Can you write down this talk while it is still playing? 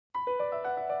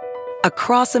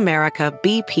Across America,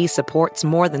 BP supports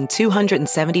more than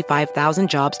 275,000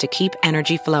 jobs to keep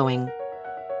energy flowing.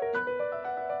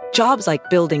 Jobs like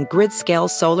building grid-scale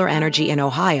solar energy in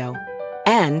Ohio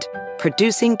and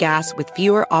producing gas with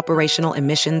fewer operational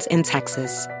emissions in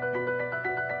Texas.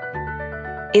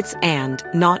 It's and,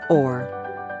 not or.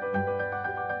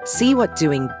 See what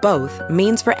doing both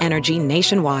means for energy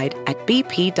nationwide at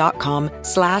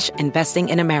bp.com/investing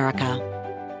in America.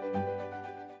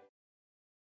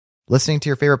 Listening to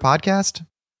your favorite podcast?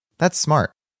 That's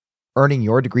smart. Earning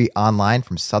your degree online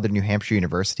from Southern New Hampshire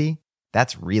University?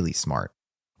 That's really smart.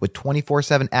 With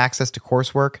 24/7 access to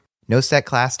coursework, no set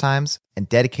class times, and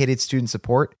dedicated student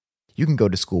support, you can go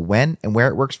to school when and where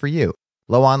it works for you.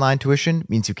 Low online tuition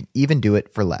means you can even do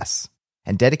it for less.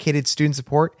 And dedicated student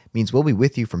support means we'll be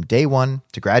with you from day one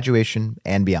to graduation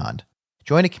and beyond.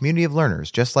 Join a community of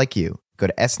learners just like you. Go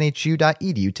to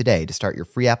snhu.edu today to start your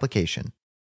free application.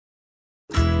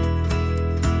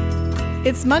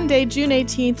 It's Monday, June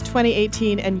 18th,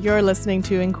 2018, and you're listening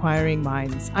to Inquiring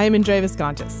Minds. I am Indre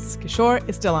Viscontis. Kishore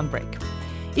is still on break.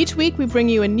 Each week, we bring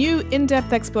you a new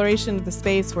in-depth exploration of the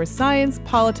space where science,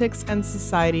 politics, and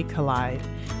society collide.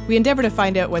 We endeavor to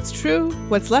find out what's true,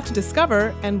 what's left to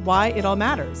discover, and why it all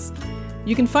matters.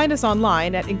 You can find us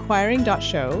online at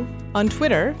inquiring.show, on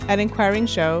Twitter at Inquiring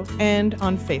Show, and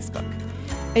on Facebook.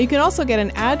 And you can also get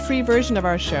an ad-free version of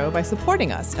our show by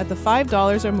supporting us at the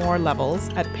 $5 or more levels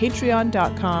at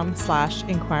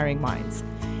patreon.com/inquiringminds.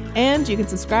 And you can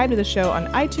subscribe to the show on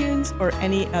iTunes or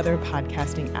any other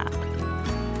podcasting app.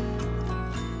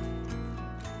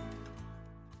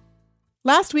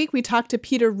 Last week, we talked to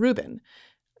Peter Rubin,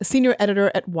 a senior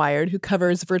editor at Wired who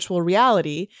covers virtual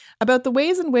reality, about the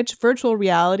ways in which virtual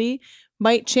reality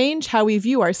might change how we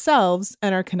view ourselves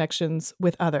and our connections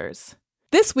with others.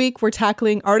 This week, we're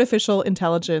tackling artificial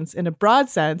intelligence in a broad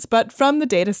sense, but from the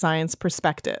data science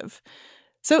perspective.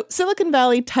 So Silicon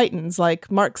Valley titans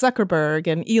like Mark Zuckerberg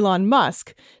and Elon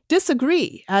Musk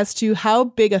disagree as to how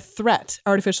big a threat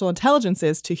artificial intelligence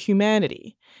is to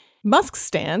humanity. Musk's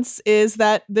stance is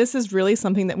that this is really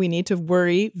something that we need to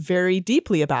worry very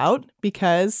deeply about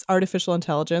because artificial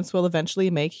intelligence will eventually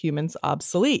make humans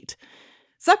obsolete.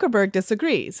 Zuckerberg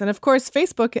disagrees, and of course,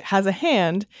 Facebook has a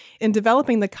hand in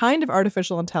developing the kind of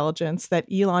artificial intelligence that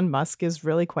Elon Musk is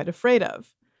really quite afraid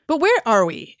of. But where are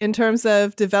we in terms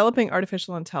of developing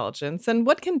artificial intelligence, and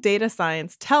what can data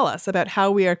science tell us about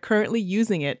how we are currently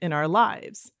using it in our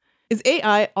lives? Is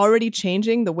AI already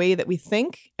changing the way that we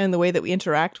think and the way that we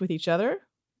interact with each other?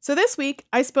 So this week,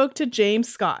 I spoke to James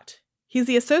Scott. He's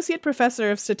the Associate Professor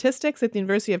of Statistics at the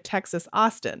University of Texas,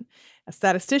 Austin, a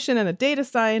statistician and a data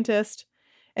scientist.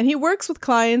 And he works with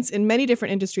clients in many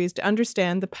different industries to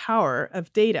understand the power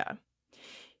of data.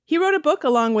 He wrote a book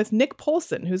along with Nick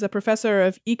Polson, who's a professor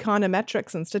of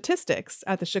econometrics and statistics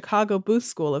at the Chicago Booth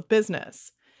School of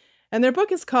Business. And their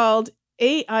book is called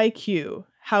AIQ,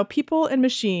 How People and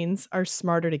Machines Are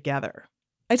Smarter Together.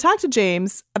 I talked to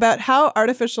James about how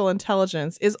artificial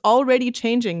intelligence is already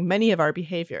changing many of our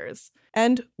behaviors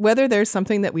and whether there's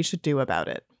something that we should do about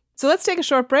it. So let's take a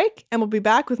short break and we'll be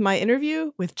back with my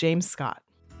interview with James Scott.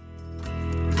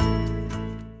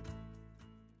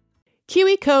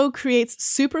 KiwiCo creates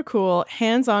super cool,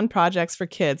 hands-on projects for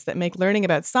kids that make learning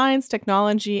about science,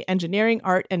 technology, engineering,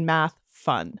 art, and math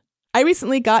fun. I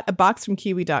recently got a box from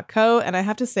Kiwi.co, and I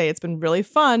have to say it's been really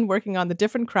fun working on the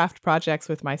different craft projects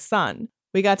with my son.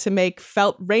 We got to make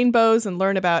felt rainbows and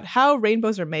learn about how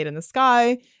rainbows are made in the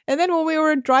sky. And then when we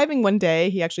were driving one day,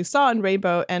 he actually saw a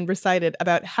rainbow and recited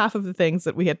about half of the things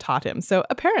that we had taught him. So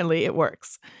apparently it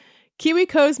works.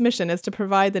 KiwiCo's mission is to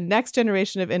provide the next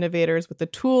generation of innovators with the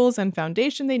tools and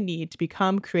foundation they need to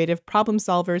become creative problem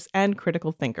solvers and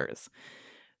critical thinkers.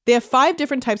 They have 5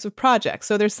 different types of projects,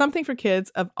 so there's something for kids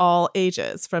of all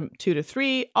ages, from 2 to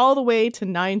 3, all the way to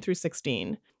 9 through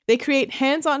 16. They create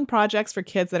hands-on projects for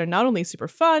kids that are not only super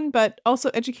fun, but also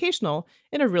educational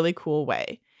in a really cool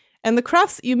way. And the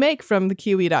crafts that you make from the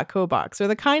Kiwi.co box are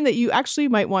the kind that you actually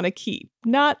might want to keep,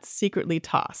 not secretly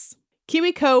toss.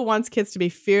 KiwiCo wants kids to be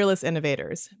fearless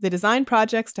innovators. They design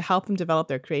projects to help them develop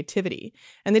their creativity,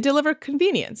 and they deliver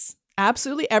convenience.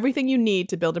 Absolutely everything you need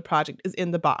to build a project is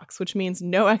in the box, which means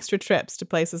no extra trips to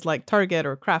places like Target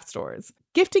or craft stores.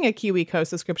 Gifting a KiwiCo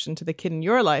subscription to the kid in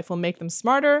your life will make them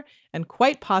smarter and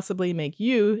quite possibly make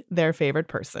you their favorite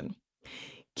person.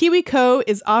 KiwiCo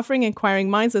is offering Inquiring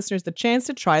Minds listeners the chance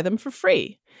to try them for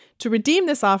free. To redeem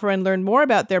this offer and learn more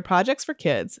about their projects for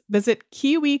kids, visit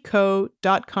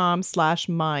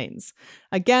kiwico.com/minds.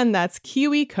 Again, that's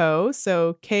KiwiCo,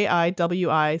 so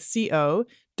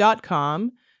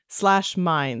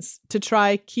KIWICO.com/minds to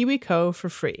try KiwiCo for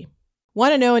free.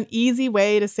 Want to know an easy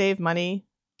way to save money?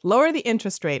 Lower the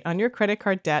interest rate on your credit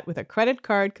card debt with a credit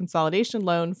card consolidation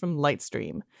loan from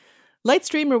Lightstream.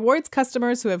 Lightstream rewards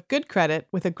customers who have good credit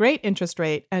with a great interest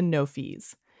rate and no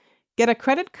fees. Get a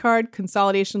credit card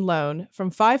consolidation loan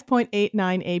from 5.89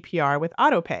 APR with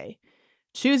AutoPay.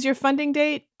 Choose your funding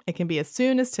date. It can be as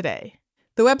soon as today.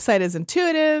 The website is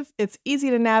intuitive, it's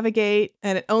easy to navigate,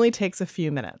 and it only takes a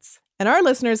few minutes. And our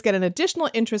listeners get an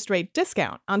additional interest rate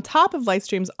discount on top of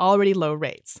Lightstream's already low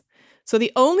rates. So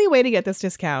the only way to get this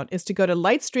discount is to go to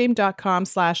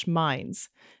lightstream.com/minds.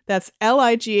 That's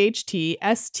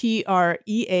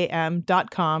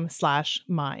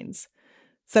lightstream.com/minds.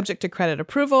 Subject to credit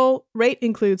approval, rate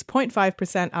includes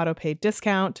 0.5% autopay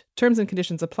discount. Terms and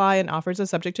conditions apply and offers are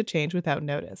subject to change without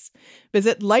notice.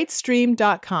 Visit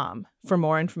lightstream.com for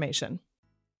more information.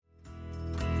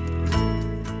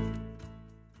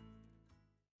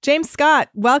 James Scott,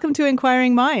 welcome to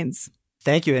Inquiring Minds.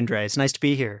 Thank you, Indra. It's nice to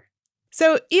be here.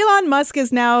 So Elon Musk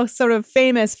is now sort of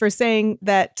famous for saying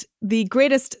that the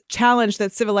greatest challenge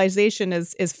that civilization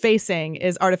is facing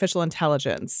is artificial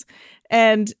intelligence.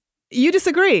 And you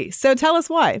disagree. So tell us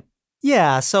why.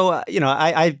 Yeah, so,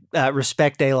 I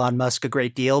respect Elon Musk a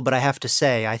great deal, but I have to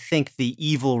say, I think the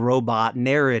evil robot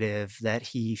narrative that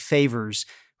he favors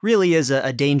really is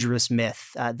a dangerous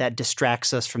myth that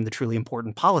distracts us from the truly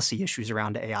important policy issues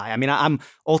around AI. I mean, I'm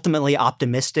ultimately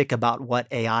optimistic about what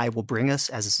AI will bring us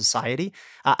as a society.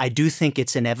 I do think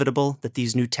it's inevitable that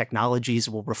these new technologies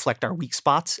will reflect our weak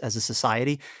spots as a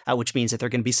society, which means that there are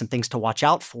going to be some things to watch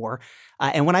out for.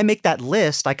 And when I make that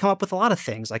list, I come up with a lot of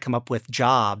things. I come up with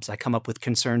jobs. I come up with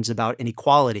concerns about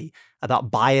inequality, about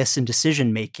bias in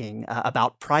decision-making,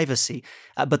 about privacy.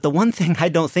 But the one thing I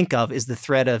don't think of is the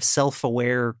threat of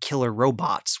self-aware killer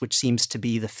robots, which seems to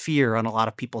be the fear on a lot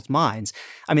of people's minds.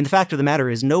 I mean, the fact of the matter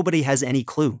is nobody has any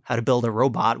clue how to build a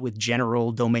robot with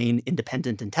general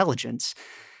domain-independent intelligence.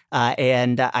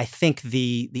 And I think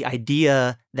the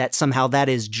idea that somehow that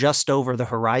is just over the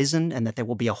horizon and that there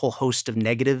will be a whole host of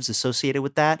negatives associated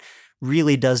with that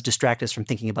really does distract us from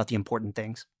thinking about the important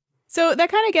things. So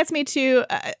that kind of gets me to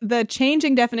the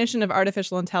changing definition of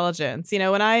artificial intelligence. You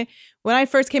know, when I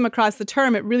first came across the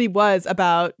term, it really was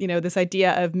about, this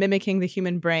idea of mimicking the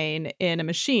human brain in a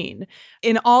machine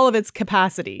in all of its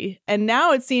capacity. And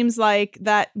now it seems like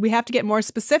that we have to get more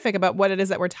specific about what it is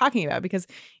that we're talking about, because,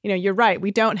 you're right.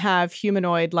 We don't have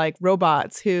humanoid like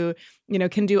robots who,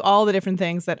 can do all the different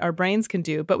things that our brains can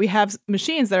do, but we have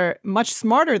machines that are much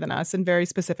smarter than us in very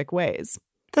specific ways.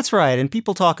 That's right. And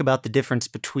people talk about the difference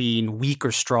between weak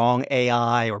or strong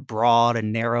AI or broad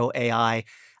and narrow AI.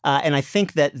 And I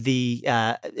think that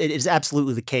it is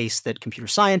absolutely the case that computer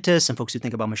scientists and folks who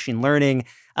think about machine learning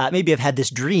maybe have had this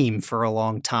dream for a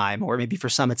long time, or maybe for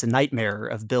some it's a nightmare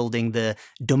of building the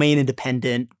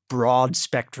domain-independent,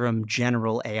 broad-spectrum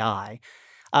general AI.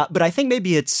 But I think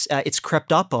maybe it's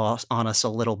crept up on us a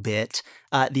little bit,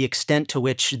 the extent to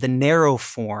which the narrow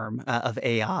form of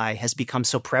AI has become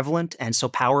so prevalent and so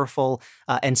powerful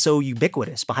and so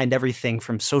ubiquitous behind everything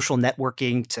from social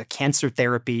networking to cancer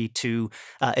therapy to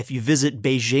if you visit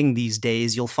Beijing these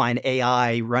days, you'll find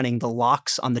AI running the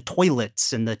locks on the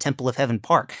toilets in the Temple of Heaven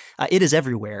Park. It is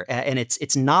everywhere. And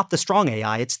it's not the strong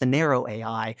AI, it's the narrow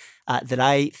AI that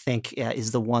I think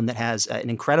is the one that has an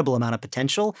incredible amount of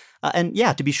potential. And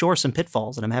yeah, to be sure, some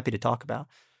pitfalls that I'm happy to talk about.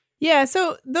 Yeah,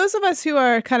 so those of us who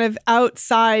are kind of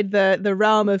outside the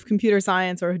realm of computer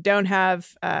science or who don't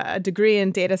have a degree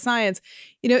in data science,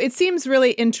 it seems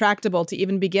really intractable to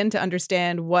even begin to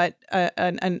understand what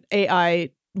an AI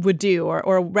would do,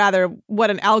 or rather what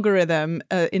an algorithm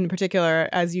in particular,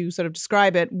 as you sort of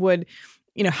describe it, would,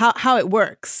 how it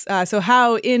works. So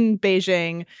how in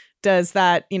Beijing does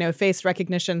that, face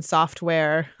recognition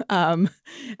software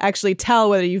actually tell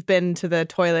whether you've been to the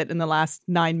toilet in the last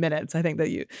 9 minutes? I think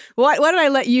that why don't I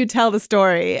let you tell the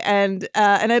story? And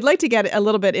I'd like to get a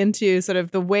little bit into sort of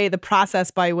the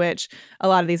process by which a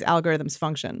lot of these algorithms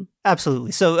function.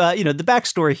 Absolutely. So, the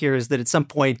backstory here is that at some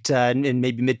point in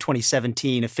maybe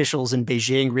mid-2017, officials in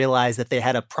Beijing realized that they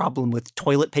had a problem with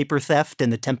toilet paper theft in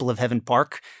the Temple of Heaven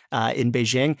Park in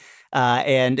Beijing.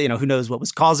 And who knows what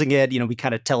was causing it. We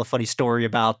kind of tell a funny story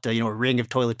about, a ring of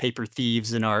toilet paper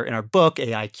thieves in our book,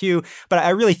 AIQ. But I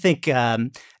really think,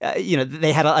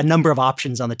 they had a number of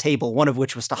options on the table, one of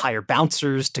which was to hire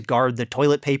bouncers to guard the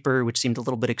toilet paper, which seemed a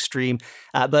little bit extreme.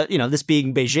 But this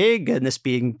being Beijing and this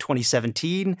being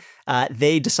 2017,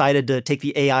 they decided to take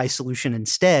the AI solution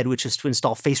instead, which is to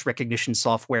install face recognition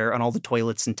software on all the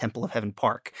toilets in Temple of Heaven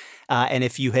Park. And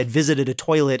if you had visited a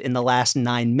toilet in the last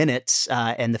 9 minutes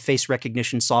and the face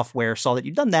recognition software saw that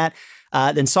you'd done that,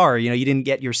 then sorry, you didn't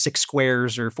get your 6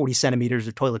 squares or 40 centimeters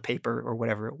of toilet paper or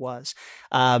whatever it was.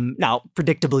 Now,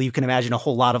 predictably, you can imagine a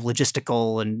whole lot of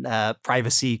logistical and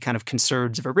privacy kind of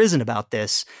concerns have arisen about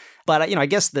this. But, I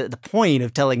guess the point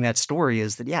of telling that story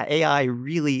is that, yeah, AI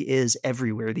really is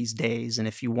everywhere these days. And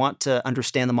if you want to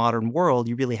understand the modern world,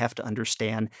 you really have to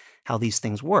understand how these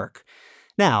things work.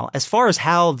 Now, as far as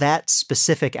how that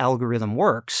specific algorithm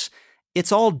works,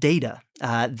 it's all data.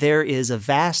 There is a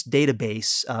vast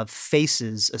database of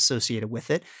faces associated with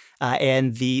it.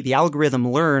 And the algorithm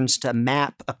learns to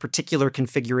map a particular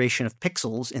configuration of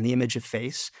pixels in the image of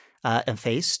face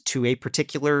to a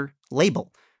particular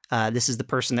label. This is the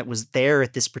person that was there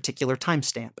at this particular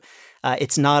timestamp.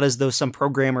 It's not as though some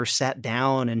programmer sat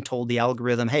down and told the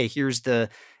algorithm, hey, here's the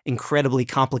incredibly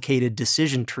complicated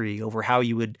decision tree over how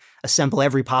you would assemble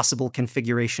every possible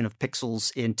configuration of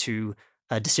pixels into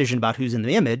a decision about who's in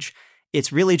the image.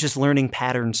 It's really just learning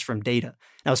patterns from data.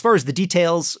 Now, as far as the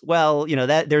details, well,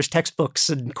 that there's textbooks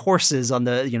and courses on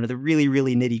the, the really,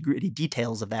 really nitty-gritty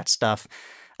details of that stuff.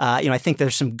 I think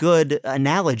there's some good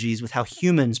analogies with how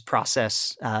humans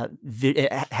process,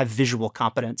 have visual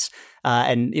competence.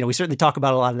 And we certainly talk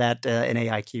about a lot of that in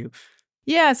AIQ.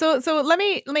 Yeah, so let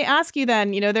me ask you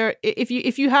then,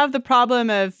 if you have the problem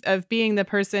of being the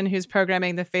person who's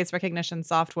programming the face recognition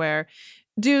software,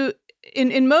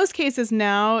 in most cases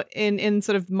now in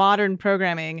sort of modern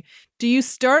programming, do you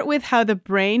start with how the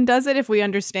brain does it if we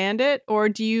understand it, or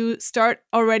do you start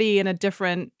already in a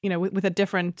different, with a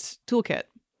different toolkit?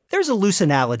 There's a loose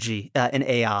analogy in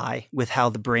AI with how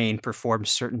the brain performs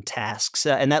certain tasks.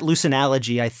 And that loose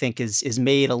analogy, I think, is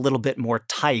made a little bit more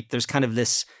tight. There's kind of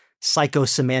this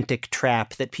psychosemantic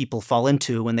trap that people fall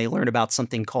into when they learn about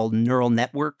something called neural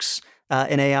networks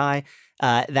in AI.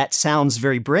 That sounds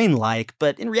very brain-like,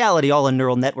 but in reality, all a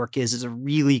neural network is a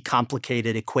really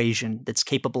complicated equation that's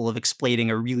capable of explaining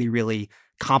a really, really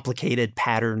complicated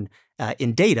pattern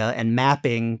in data and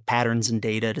mapping patterns in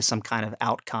data to some kind of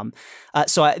outcome.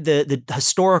 So the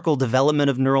historical development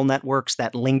of neural networks,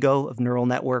 that lingo of neural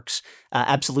networks,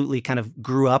 absolutely kind of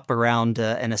grew up around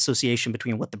an association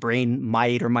between what the brain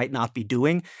might or might not be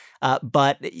doing.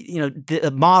 But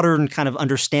the modern kind of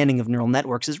understanding of neural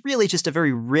networks is really just a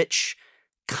very rich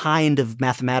kind of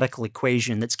mathematical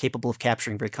equation that's capable of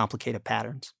capturing very complicated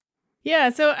patterns.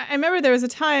 Yeah, so I remember there was a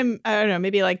time, I don't know,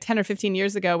 maybe like 10 or 15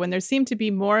 years ago when there seemed to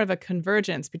be more of a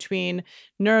convergence between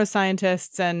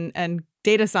neuroscientists and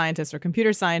data scientists or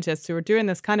computer scientists who were doing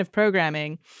this kind of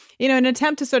programming, in an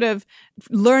attempt to sort of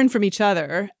learn from each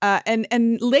other.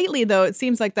 And lately, though, it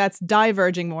seems like that's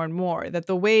diverging more and more, that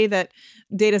the way that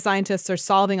data scientists are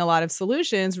solving a lot of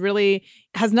solutions really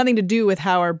has nothing to do with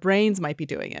how our brains might be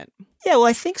doing it. Yeah, well,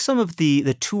 I think some of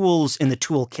the tools in the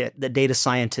toolkit that data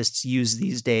scientists use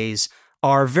these days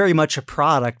are very much a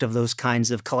product of those kinds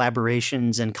of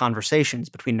collaborations and conversations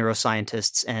between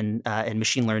neuroscientists and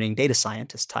machine learning data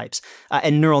scientist types.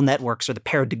 And neural networks are the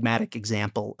paradigmatic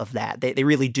example of that. They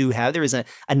really do have, there is a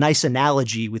nice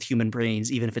analogy with human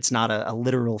brains, even if it's not a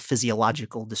literal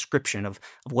physiological description of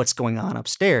what's going on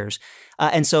upstairs.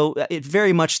 And so it's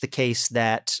very much the case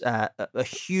that a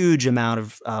huge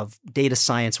amount of data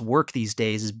science work these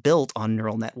days is built on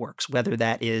neural networks, whether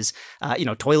that is,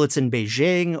 toilets in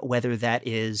Beijing, whether that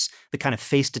is the kind of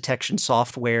face detection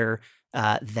software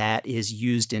that is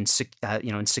used in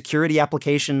security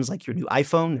applications like your new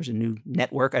iPhone. There's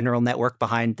a neural network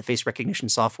behind the face recognition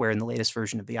software in the latest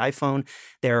version of the iPhone.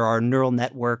 There are neural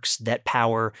networks that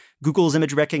power Google's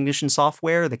image recognition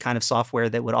software, the kind of software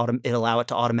that would allow it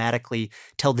to automatically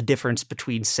tell the difference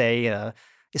between, say, a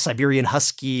Siberian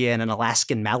Husky and an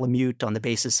Alaskan Malamute on the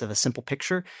basis of a simple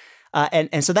picture.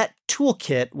 And so that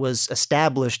toolkit was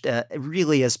established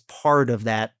really as part of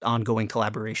that ongoing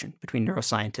collaboration between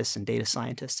neuroscientists and data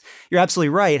scientists. You're absolutely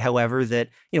right, however, that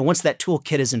once that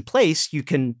toolkit is in place, you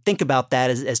can think about that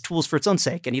as tools for its own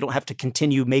sake, and you don't have to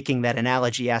continue making that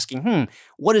analogy, asking,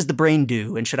 what does the brain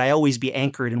do, and should I always be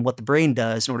anchored in what the brain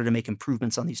does in order to make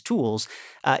improvements on these tools?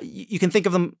 You can think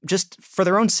of them just for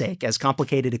their own sake as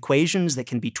complicated equations that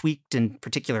can be tweaked in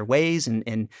particular ways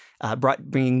and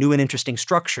bringing new and interesting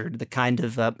structure to the kind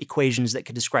of equations that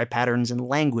could describe patterns in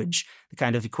language, the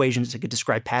kind of equations that could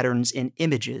describe patterns in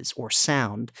images or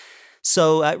sound.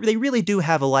 So they really do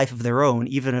have a life of their own,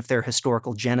 even if their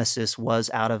historical genesis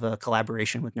was out of a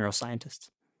collaboration with neuroscientists.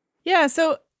 Yeah,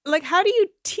 so how do you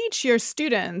teach your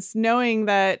students knowing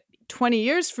that 20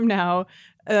 years from now,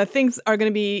 things are going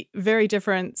to be very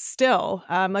different still?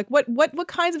 What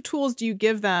kinds of tools do you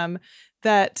give them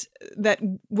that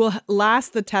will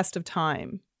last the test of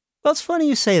time? Well, it's funny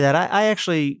you say that. I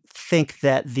actually think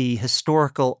that the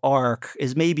historical arc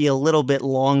is maybe a little bit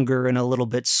longer and a little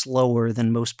bit slower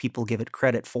than most people give it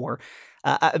credit for.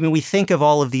 I mean, we think of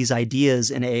all of these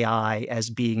ideas in AI as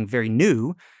being very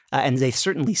new, and they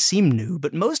certainly seem new,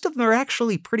 but most of them are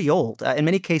actually pretty old, in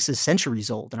many cases centuries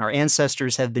old, and our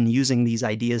ancestors have been using these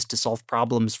ideas to solve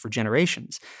problems for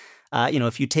generations.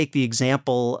 If you take the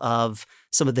example of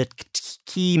some of the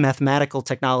key mathematical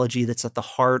technology that's at the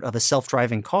heart of a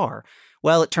self-driving car,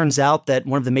 well, it turns out that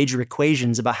one of the major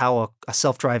equations about how a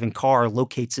self-driving car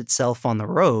locates itself on the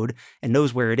road and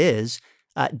knows where it is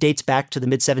dates back to the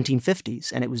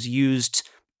mid-1750s, and it was used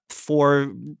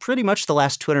for pretty much the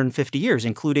last 250 years,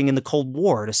 including in the Cold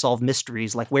War, to solve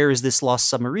mysteries like where is this lost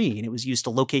submarine? It was used to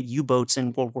locate U-boats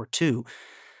in World War II.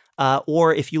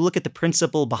 Or if you look at the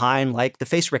principle behind like the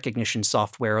face recognition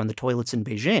software on the toilets in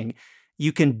Beijing,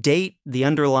 you can date the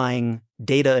underlying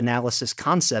data analysis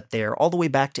concept there all the way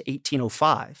back to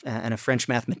 1805, and a French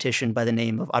mathematician by the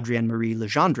name of Adrien-Marie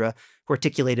Legendre who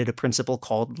articulated a principle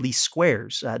called least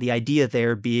squares. The idea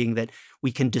there being that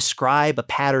we can describe a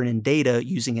pattern in data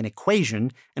using an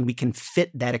equation, and we can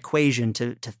fit that equation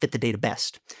to fit the data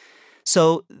best.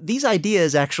 So these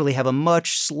ideas actually have a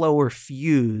much slower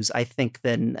fuse, I think,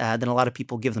 than a lot of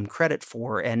people give them credit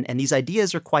for. And these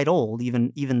ideas are quite old,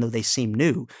 even though they seem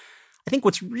new. I think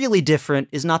what's really different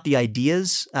is not the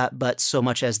ideas, but so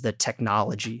much as the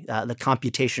technology, the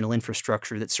computational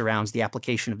infrastructure that surrounds the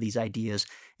application of these ideas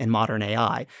in modern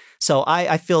AI. So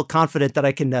I feel confident that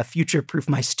I can future-proof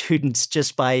my students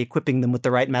just by equipping them with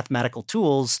the right mathematical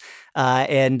tools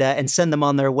and send them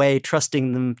on their way,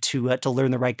 trusting them to learn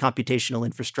the right computational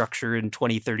infrastructure in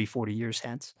 20, 30, 40 years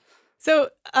hence. So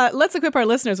let's equip our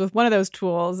listeners with one of those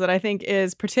tools that I think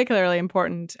is particularly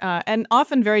important and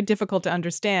often very difficult to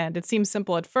understand. It seems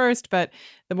simple at first, but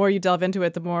the more you delve into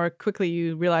it, the more quickly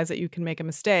you realize that you can make a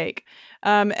mistake.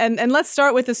 And let's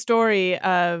start with the story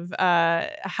of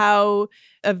the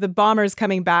bombers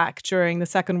coming back during the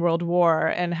Second World War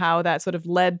and how that sort of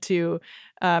led to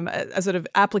a sort of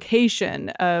application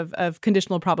of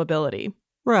conditional probability.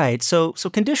 Right. So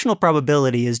conditional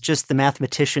probability is just the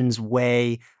mathematician's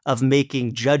way of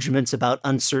making judgments about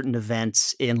uncertain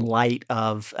events in light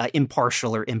of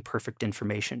impartial or imperfect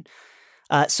information.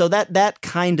 So that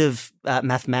kind of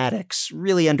mathematics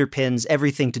really underpins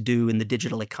everything to do in the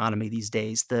digital economy these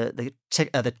days. The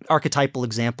archetypal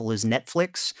example is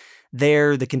Netflix.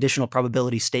 There, the conditional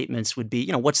probability statements would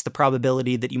be, what's the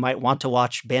probability that you might want to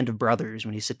watch Band of Brothers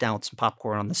when you sit down with some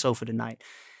popcorn on the sofa tonight?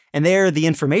 And there, the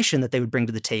information that they would bring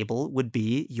to the table would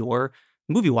be your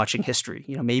movie watching history.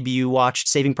 Maybe you watched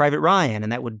Saving Private Ryan,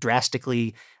 and that would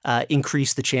drastically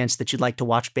increase the chance that you'd like to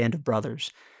watch Band of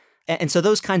Brothers. And so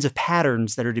those kinds of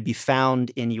patterns that are to be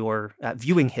found in your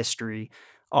viewing history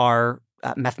are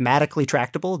mathematically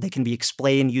tractable. They can be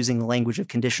explained using the language of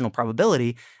conditional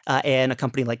probability, and a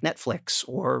company like Netflix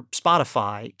or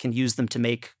Spotify can use them to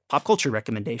make pop culture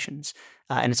recommendations,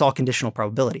 and it's all conditional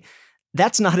probability.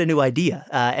 That's not a new idea.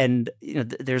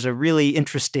 There's a really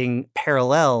interesting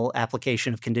parallel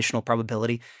application of conditional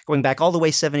probability going back all the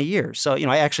way 70 years. So,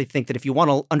 I actually think that if you want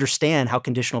to understand how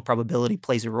conditional probability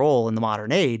plays a role in the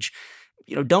modern age,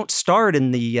 don't start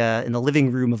in the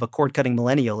living room of a cord-cutting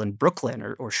millennial in Brooklyn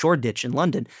or Shoreditch in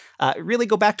London. Really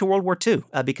go back to World War II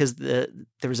because there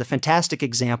was a fantastic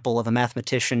example of a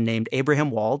mathematician named Abraham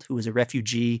Wald, who was a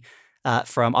refugee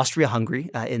from Austria-Hungary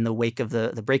in the wake of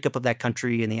the breakup of that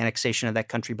country and the annexation of that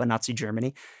country by Nazi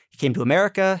Germany. He came to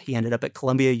America, he ended up at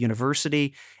Columbia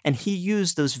University, and he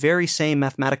used those very same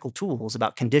mathematical tools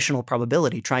about conditional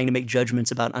probability, trying to make judgments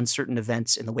about uncertain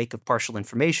events in the wake of partial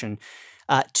information,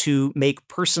 to make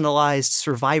personalized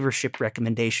survivorship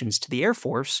recommendations to the Air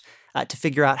Force to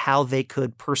figure out how they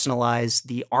could personalize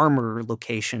the armor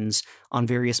locations on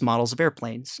various models of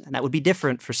airplanes. And that would be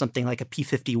different for something like a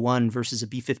P-51 versus a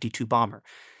B-52 bomber.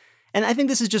 And I think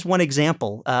this is just one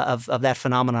example of that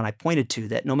phenomenon I pointed to,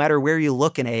 that no matter where you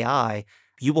look in AI,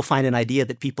 you will find an idea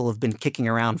that people have been kicking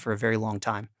around for a very long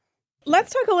time.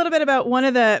 Let's talk a little bit about one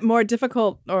of the more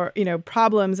difficult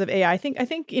problems of AI. I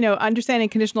think understanding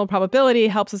conditional probability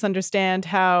helps us understand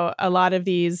how a lot of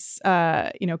these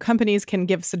companies can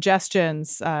give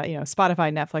suggestions,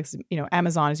 Spotify, Netflix,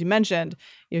 Amazon, as you mentioned,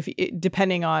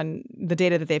 depending on the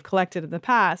data that they've collected in the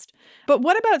past. But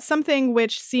what about something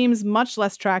which seems much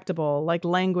less tractable, like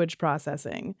language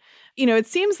processing? It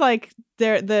seems like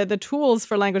the tools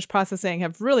for language processing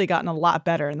have really gotten a lot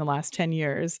better in the last 10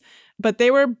 years, but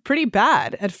they were pretty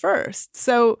bad at first.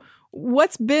 So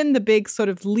what's been the big sort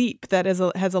of leap that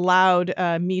has allowed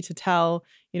me to tell,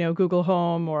 Google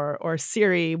Home or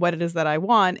Siri what it is that I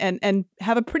want and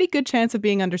have a pretty good chance of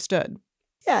being understood?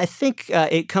 Yeah, I think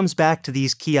it comes back to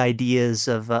these key ideas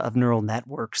of neural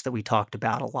networks that we talked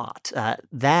about a lot.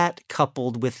 That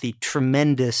coupled with the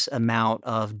tremendous amount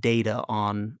of data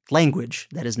on language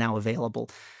that is now available.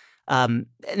 And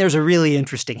there's a really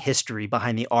interesting history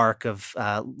behind the arc of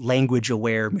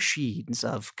language-aware machines,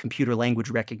 of computer language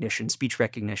recognition, speech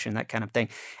recognition, that kind of thing.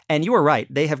 And you are right.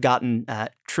 They have gotten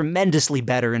tremendously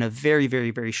better in a very, very,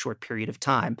 very short period of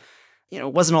time.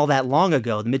 It wasn't all that long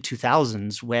ago, the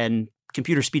mid-2000s, when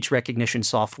computer speech recognition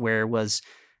software was,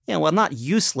 not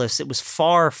useless. It was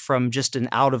far from just an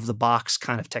out-of-the-box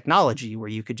kind of technology where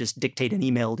you could just dictate an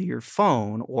email to your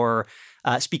phone or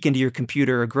speak into your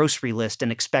computer a grocery list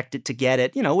and expect it to get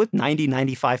it, with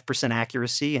 95%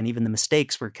 accuracy, and even the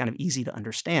mistakes were kind of easy to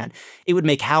understand. It would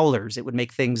make howlers. It would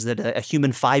make things that a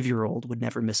human 5-year-old would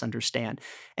never misunderstand.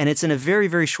 And it's in a very,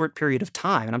 very short period of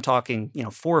time, and I'm talking,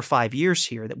 4 or 5 years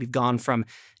here, that we've gone from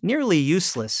nearly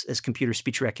useless as computer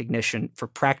speech recognition for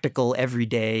practical,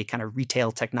 everyday kind of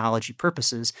retail technology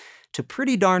purposes to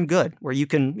pretty darn good, where you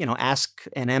can, ask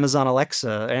an Amazon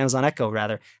Echo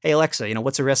rather, hey Alexa,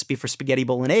 what's a recipe for spaghetti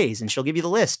bolognese? And she'll give you the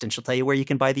list and she'll tell you where you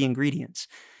can buy the ingredients.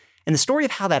 And the story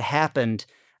of how that happened,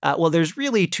 there's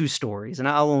really 2 stories, and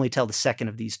I'll only tell the second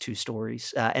of these 2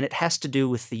 stories, and it has to do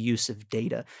with the use of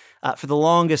data. For the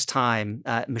longest time,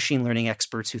 machine learning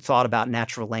experts who thought about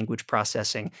natural language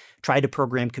processing tried to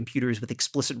program computers with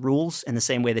explicit rules in the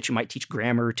same way that you might teach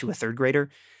grammar to a 3rd grader.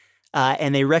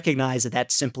 And they recognized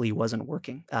that simply wasn't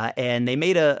working. And they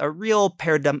made a real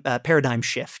paradigm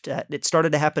shift. It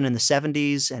started to happen in the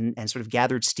 70s and sort of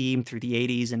gathered steam through the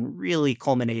 80s and really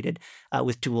culminated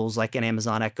with tools like an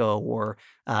Amazon Echo or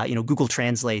Google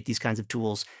Translate, these kinds of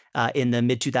tools in the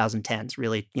mid-2010s,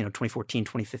 really 2014,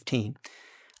 2015.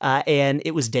 And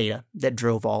it was data that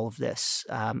drove all of this.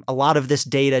 A lot of this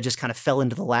data just kind of fell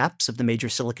into the laps of the major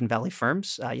Silicon Valley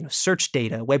firms. Search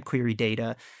data, web query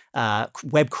data,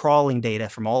 web crawling data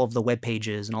from all of the web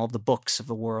pages and all of the books of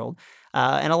the world.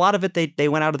 And a lot of it they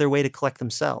went out of their way to collect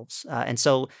themselves. And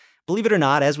so, believe it or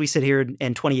not, as we sit here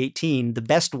in 2018, the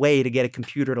best way to get a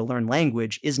computer to learn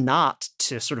language is not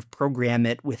to sort of program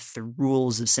it with the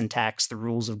rules of syntax, the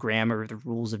rules of grammar, the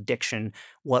rules of diction,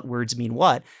 what words mean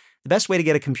what. The best way to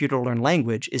get a computer to learn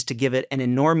language is to give it an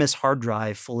enormous hard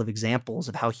drive full of examples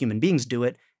of how human beings do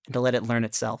it and to let it learn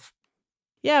itself.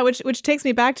 Yeah, which takes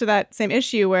me back to that same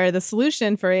issue where the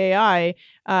solution for AI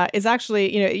is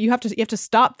actually, you have to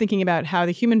stop thinking about how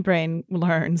the human brain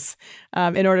learns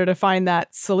in order to find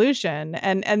that solution,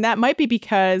 and that might be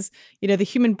because the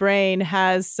human brain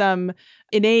has some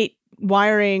innate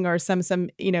wiring or some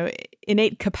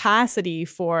innate capacity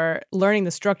for learning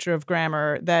the structure of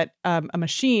grammar that a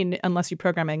machine, unless you're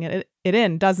programming it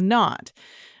in, does not.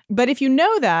 But if you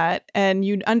know that and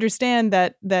you understand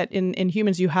that in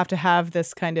humans you have to have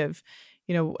this kind of,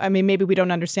 maybe we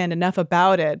don't understand enough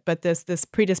about it, but this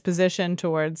predisposition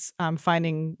towards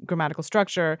finding grammatical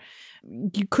structure,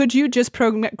 could you just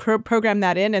program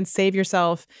that in and save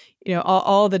yourself,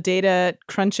 all the data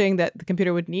crunching that the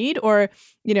computer would need? Or,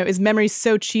 is memory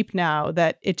so cheap now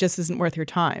that it just isn't worth your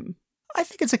time? I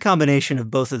think it's a combination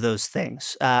of both of those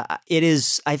things. It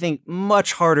is, I think,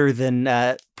 much harder than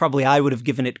probably I would have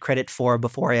given it credit for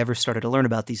before I ever started to learn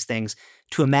about these things,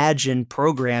 to imagine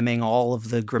programming all of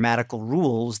the grammatical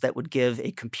rules that would give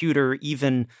a computer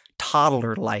even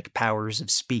toddler-like powers of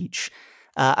speech.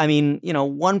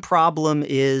 One problem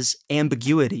is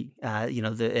ambiguity,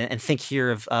 and think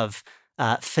here of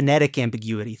phonetic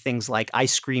ambiguity, things like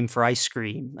ice cream for ice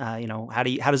cream. How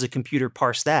does a computer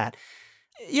parse that?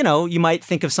 You might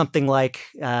think of something like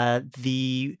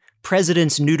the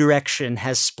president's new direction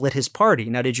has split his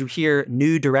party. Now, did you hear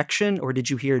new direction or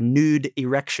did you hear nude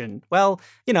erection? Well,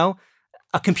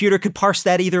 a computer could parse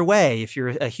that either way if you're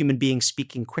a human being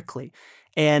speaking quickly.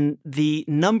 And the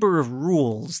number of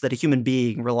rules that a human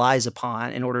being relies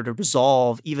upon in order to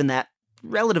resolve even that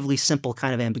relatively simple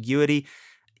kind of ambiguity,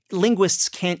 linguists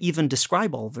can't even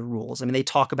describe all of the rules. They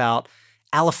talk about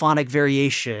allophonic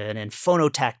variation and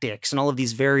phonotactics and all of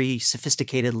these very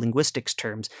sophisticated linguistics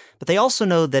terms. But they also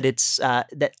know that it's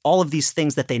that all of these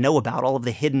things that they know about, all of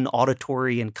the hidden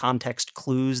auditory and context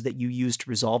clues that you use to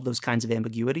resolve those kinds of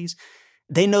ambiguities,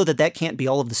 they know that can't be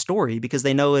all of the story because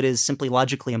they know it is simply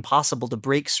logically impossible to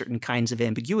break certain kinds of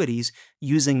ambiguities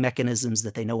using mechanisms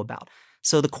that they know about.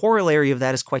 So the corollary of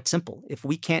that is quite simple. If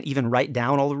we can't even write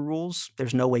down all the rules,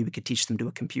 there's no way we could teach them to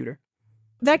a computer.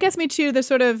 That gets me to the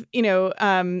sort of,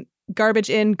 garbage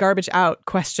in, garbage out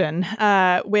question,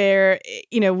 where,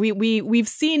 we've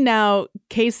seen now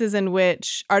cases in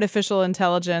which artificial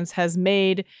intelligence has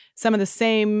made some of the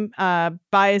same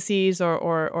biases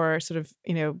or sort of,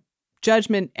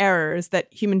 judgment errors that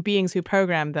human beings who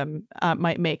program them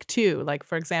might make too. Like,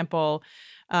 for example,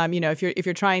 if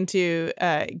you're trying to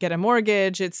get a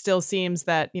mortgage, it still seems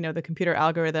that the computer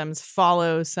algorithms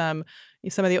follow some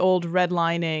of the old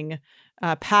redlining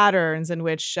patterns in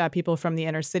which people from the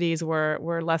inner cities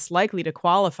were less likely to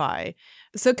qualify.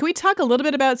 So can we talk a little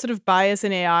bit about sort of bias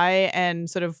in AI and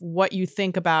sort of what you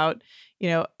think about,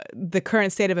 the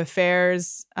current state of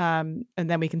affairs, and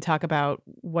then we can talk about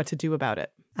what to do about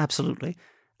it? Absolutely.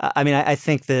 I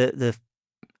think the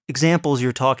examples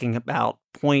you're talking about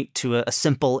point to a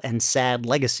simple and sad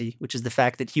legacy, which is the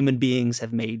fact that human beings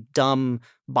have made dumb,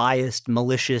 biased,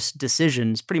 malicious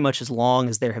decisions pretty much as long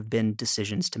as there have been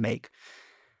decisions to make.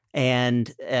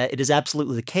 And it is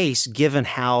absolutely the case, given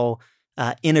how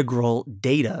integral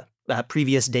data,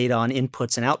 previous data on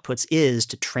inputs and outputs is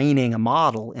to training a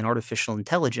model in artificial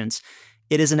intelligence.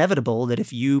 It is inevitable that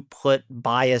if you put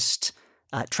biased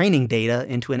training data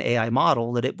into an AI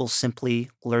model, that it will simply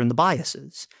learn the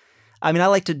biases. I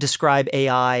like to describe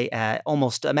AI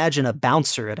almost imagine a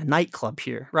bouncer at a nightclub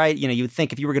here, right? You would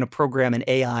think if you were going to program an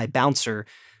AI bouncer,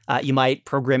 you might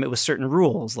program it with certain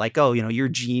rules like, your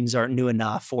genes aren't new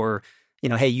enough, or,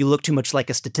 hey, you look too much like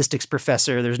a statistics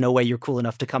professor. There's no way you're cool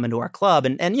enough to come into our club.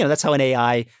 And that's how an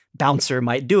AI bouncer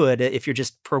might do it if you're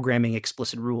just programming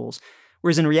explicit rules.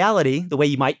 Whereas in reality, the way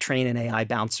you might train an AI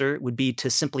bouncer would be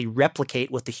to simply replicate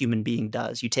what the human being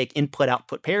does. You take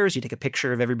input-output pairs, you take a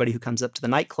picture of everybody who comes up to the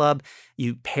nightclub,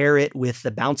 you pair it with the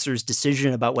bouncer's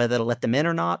decision about whether to let them in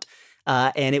or not,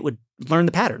 and it would learn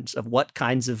the patterns of what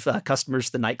kinds of customers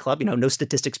to the nightclub, no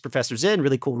statistics professors in,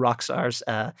 really cool rock stars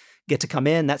get to come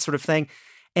in, that sort of thing.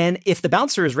 And if the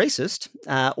bouncer is racist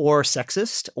or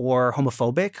sexist or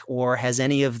homophobic or has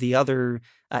any of the other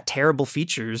terrible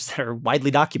features that are widely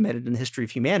documented in the history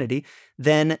of humanity,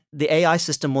 then the AI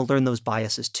system will learn those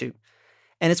biases too.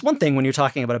 And it's one thing when you're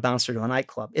talking about a bouncer to a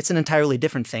nightclub. It's an entirely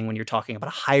different thing when you're talking about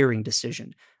a hiring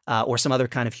decision or some other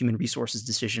kind of human resources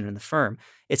decision in the firm.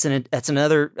 It's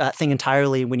another thing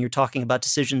entirely when you're talking about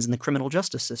decisions in the criminal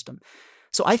justice system.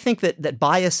 So I think that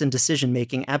bias in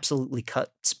decision-making absolutely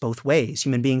cuts both ways.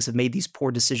 Human beings have made these poor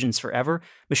decisions forever.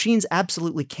 Machines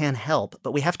absolutely can help,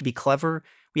 but we have to be clever,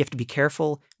 we have to be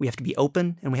careful, we have to be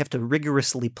open, and we have to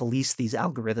rigorously police these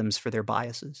algorithms for their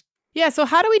biases. Yeah, so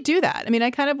how do we do that?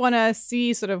 I kind of want to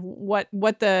see sort of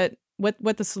what the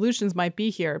solutions might be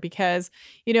here, because,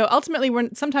 ultimately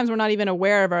sometimes we're not even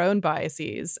aware of our own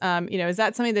biases. Is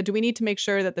that something do we need to make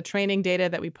sure that the training data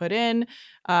that we put in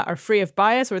are free of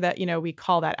bias, or that, we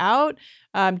call that out?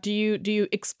 Do you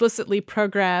explicitly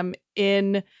program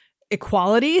in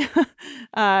equality,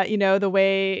 the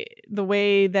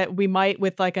way that we might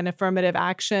with like an affirmative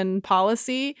action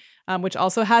policy, which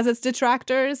also has its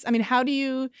detractors?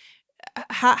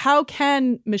 How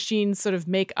can machines sort of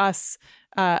make us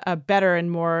better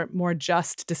and more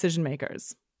just decision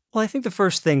makers? Well, I think the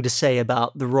first thing to say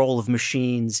about the role of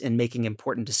machines in making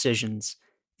important decisions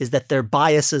is that their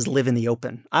biases live in the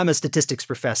open. I'm a statistics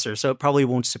professor, so it probably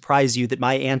won't surprise you that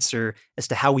my answer as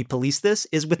to how we police this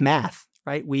is with math,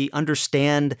 right? We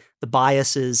understand the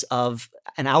biases of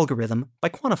an algorithm by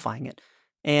quantifying it.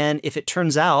 And if it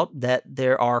turns out that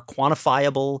there are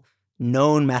quantifiable,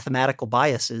 known mathematical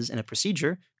biases in a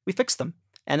procedure, we fix them.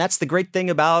 And that's the great thing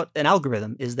about an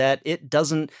algorithm, is that it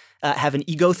doesn't have an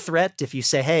ego threat if you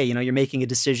say, hey, you're making a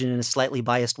decision in a slightly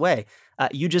biased way.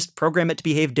 You just program it to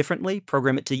behave differently,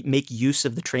 program it to make use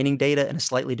of the training data in a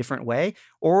slightly different way.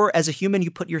 Or as a human,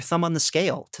 you put your thumb on the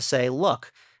scale to say,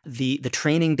 look, the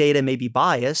training data may be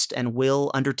biased, and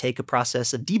we'll undertake a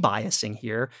process of debiasing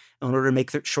here in order to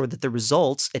make sure that the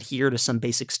results adhere to some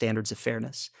basic standards of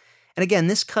fairness. And again,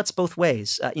 this cuts both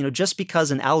ways. Just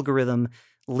because an algorithm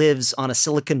lives on a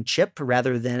silicon chip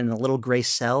rather than in a little gray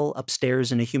cell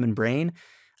upstairs in a human brain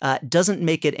doesn't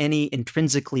make it any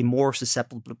intrinsically more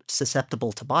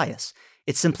susceptible to bias.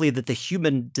 It's simply that the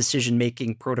human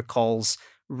decision-making protocols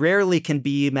rarely can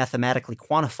be mathematically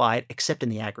quantified except in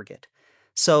the aggregate.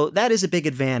 So that is a big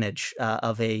advantage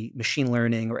of a machine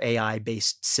learning or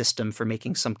AI-based system for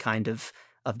making some kind of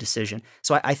decision.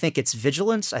 So I think it's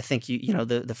vigilance. I think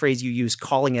the phrase you use,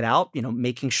 calling it out,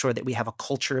 making sure that we have a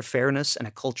culture of fairness and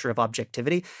a culture of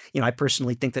objectivity. I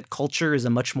personally think that culture is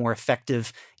a much more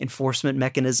effective enforcement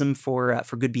mechanism for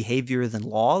good behavior than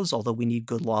laws, although we need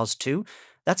good laws too.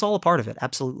 That's all a part of it.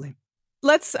 Absolutely.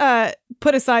 Let's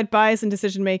put aside bias in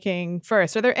decision making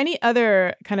first. Are there any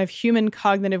other kind of human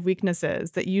cognitive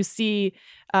weaknesses that you see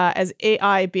as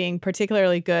AI being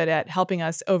particularly good at helping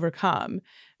us overcome?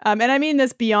 And I mean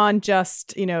this beyond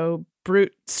just,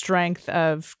 brute strength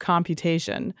of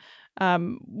computation.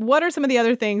 What are some of the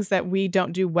other things that we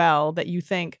don't do well that you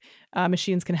think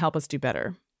machines can help us do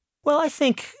better? Well, I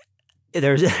think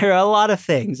there are a lot of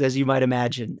things, as you might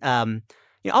imagine.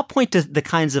 I'll point to the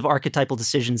kinds of archetypal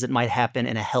decisions that might happen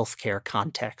in a healthcare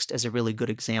context as a really good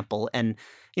example. And,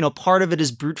 part of it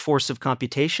is brute force of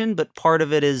computation, but part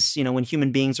of it is, when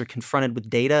human beings are confronted with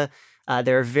data,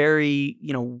 there are very,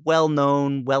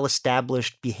 well-known,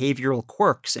 well-established behavioral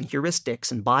quirks and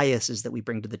heuristics and biases that we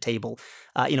bring to the table.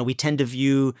 We tend to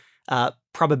view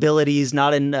probabilities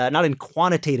not in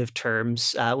quantitative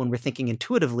terms when we're thinking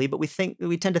intuitively, but we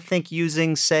tend to think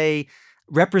using, say,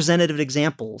 representative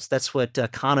examples. That's what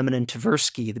Kahneman and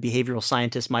Tversky, the behavioral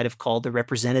scientists, might have called the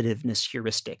representativeness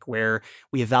heuristic, where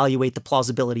we evaluate the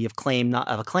plausibility of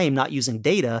a claim not using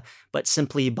data, but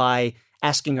simply by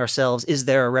asking ourselves, is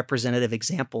there a representative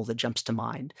example that jumps to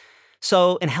mind?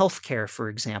 So in healthcare, for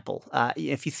example,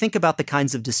 if you think about the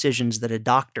kinds of decisions that a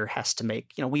doctor has to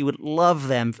make, we would love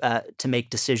them to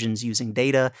make decisions using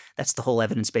data. That's the whole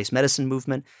evidence-based medicine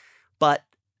movement. But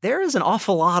there is an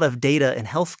awful lot of data in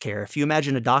healthcare. If you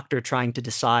imagine a doctor trying to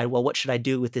decide, well, what should I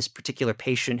do with this particular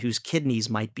patient whose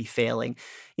kidneys might be failing?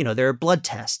 There are blood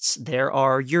tests, there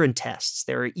are urine tests,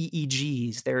 there are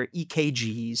EEGs, there are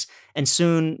EKGs, and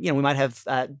soon, we might have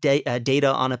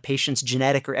data on a patient's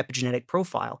genetic or epigenetic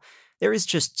profile. There is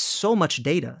just so much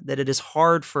data that it is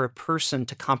hard for a person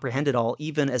to comprehend it all,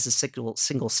 even as a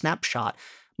single snapshot,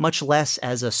 much less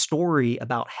as a story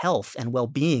about health and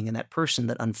well-being in that person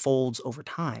that unfolds over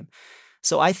time.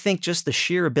 So I think just the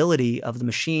sheer ability of the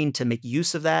machine to make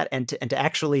use of that and to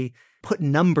actually put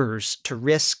numbers to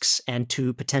risks and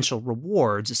to potential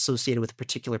rewards associated with a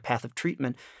particular path of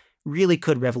treatment really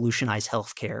could revolutionize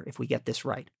healthcare if we get this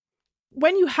right.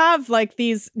 When you have like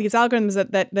these algorithms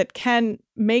that can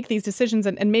make these decisions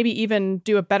and maybe even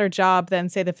do a better job than,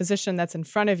 say, the physician that's in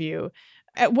front of you,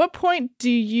 at what point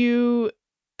do you,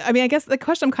 I guess the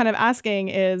question I'm kind of asking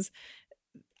is,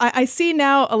 I see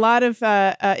now a lot of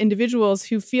individuals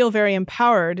who feel very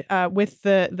empowered with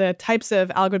the types of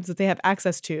algorithms that they have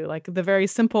access to, like the very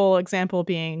simple example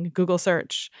being Google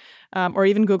Search or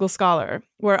even Google Scholar,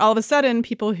 where all of a sudden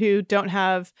people who don't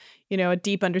have, a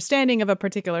deep understanding of a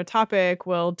particular topic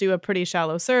will do a pretty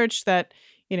shallow search that,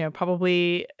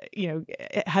 probably,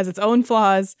 it has its own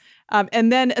flaws,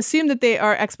 and then assume that they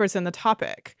are experts in the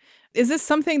topic. Is this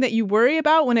something that you worry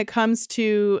about when it comes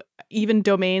to even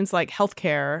domains like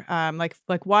healthcare?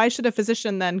 Like why should a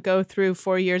physician then go through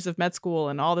 4 years of med school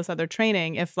and all this other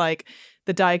training if like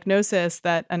the diagnosis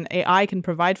that an AI can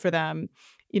provide for them,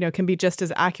 can be just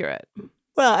as accurate?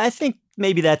 Well, I think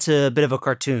maybe that's a bit of a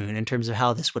cartoon in terms of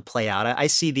how this would play out. I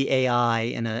see the AI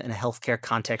in a healthcare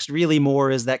context really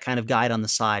more as that kind of guide on the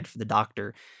side for the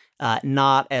doctor,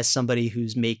 not as somebody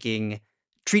who's making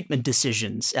treatment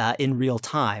decisions in real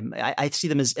time. I see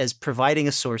them as providing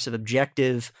a source of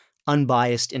objective,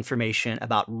 unbiased information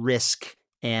about risk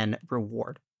and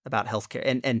reward about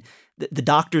healthcare. And the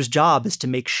doctor's job is to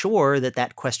make sure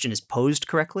that question is posed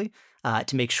correctly,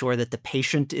 to make sure that the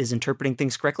patient is interpreting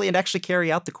things correctly and actually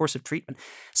carry out the course of treatment.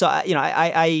 So,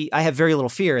 I have very little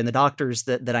fear in the doctors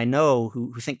that I know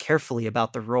who think carefully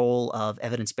about the role of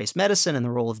evidence-based medicine and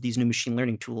the role of these new machine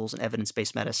learning tools in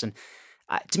evidence-based medicine.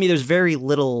 To me, there's very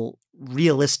little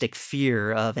realistic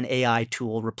fear of an AI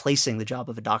tool replacing the job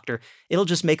of a doctor. It'll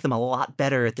just make them a lot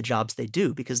better at the jobs they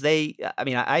do because I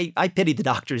pity the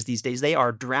doctors these days. They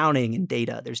are drowning in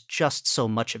data. There's just so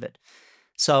much of it.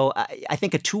 So I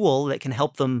think a tool that can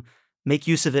help them make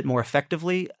use of it more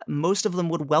effectively, most of them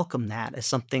would welcome that as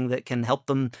something that can help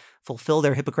them fulfill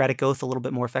their Hippocratic Oath a little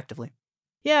bit more effectively.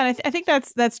 Yeah, and I think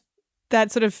that's that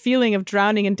sort of feeling of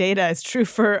drowning in data is true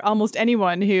for almost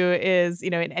anyone who is,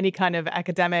 in any kind of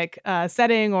academic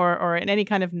setting or in any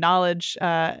kind of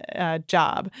knowledge-based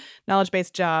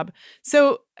job.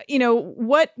 So,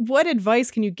 what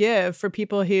advice can you give for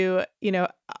people who,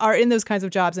 are in those kinds of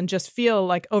jobs and just feel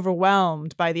like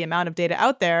overwhelmed by the amount of data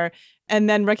out there, and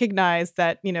then recognize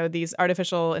that, these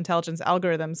artificial intelligence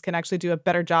algorithms can actually do a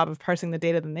better job of parsing the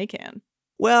data than they can?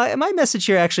 Well, my message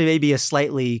here actually may be a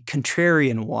slightly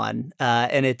contrarian one.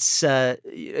 And it's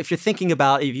if you're thinking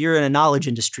about if you're in a knowledge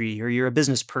industry or you're a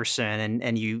business person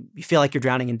and you feel like you're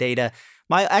drowning in data,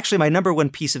 my number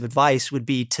one piece of advice would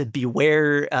be to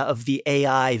beware of the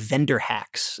AI vendor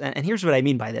hacks. And here's what I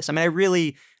mean by this. I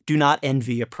really do not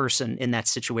envy a person in that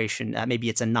situation. Maybe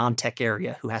it's a non-tech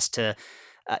area who has to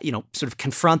sort of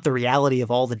confront the reality of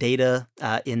all the data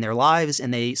in their lives,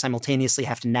 and they simultaneously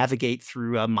have to navigate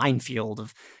through a minefield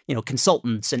of,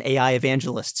 consultants and AI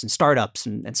evangelists and startups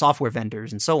and software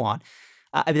vendors and so on.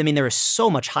 I mean, there is so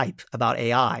much hype about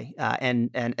AI, and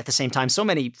at the same time, so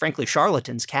many, frankly,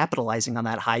 charlatans capitalizing on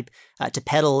that hype to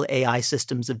peddle AI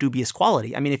systems of dubious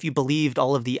quality. I mean, if you believed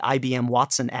all of the IBM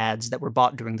Watson ads that were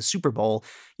bought during the Super Bowl,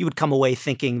 you would come away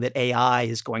thinking that AI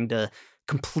is going to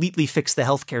completely fix the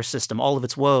healthcare system, all of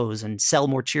its woes, and sell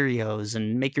more Cheerios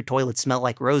and make your toilet smell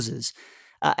like roses.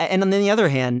 And on the other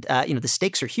hand, the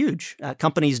stakes are huge.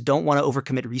 Companies don't want to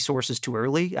overcommit resources too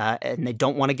early, and they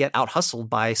don't want to get out-hustled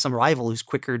by some rival who's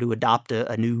quicker to adopt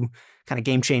a new kind of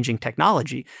game-changing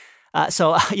technology.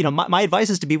 So my advice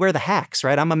is to beware the hacks,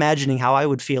 right? I'm imagining how I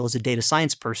would feel as a data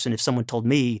science person if someone told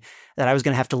me that I was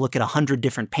going to have to look at 100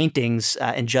 different paintings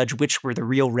and judge which were the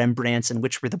real Rembrandts and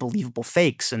which were the believable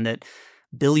fakes, and that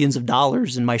billions of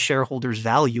dollars in my shareholders'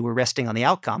 value were resting on the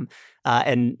outcome.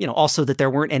 And also that there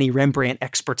weren't any Rembrandt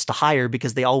experts to hire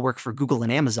because they all work for Google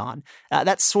and Amazon.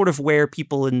 That's sort of where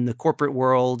people in the corporate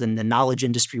world and the knowledge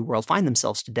industry world find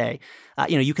themselves today.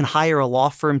 You can hire a law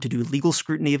firm to do legal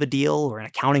scrutiny of a deal or an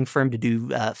accounting firm to do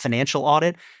financial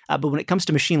audit. But when it comes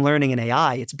to machine learning and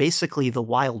AI, it's basically the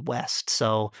Wild West.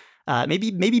 So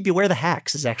maybe beware the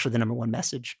hacks is actually the number one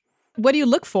message. What do you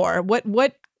look for? What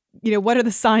are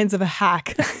the signs of a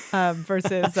hack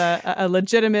versus a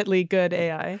legitimately good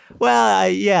AI? Well,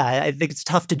 I think it's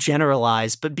tough to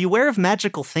generalize, but beware of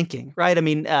magical thinking, right? I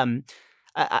mean,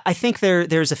 I think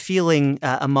there's a feeling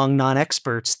among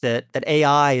non-experts that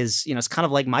AI is, it's kind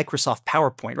of like Microsoft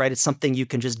PowerPoint, right? It's something you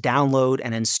can just download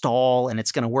and install, and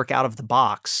it's going to work out of the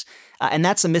box. And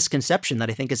that's a misconception that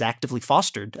I think is actively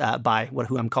fostered by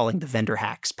who I'm calling the vendor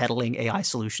hacks, peddling AI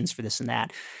solutions for this and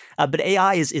that. But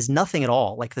AI is nothing at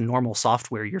all like the normal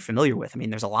software you're familiar with. I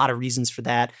mean, there's a lot of reasons for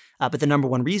that. But the number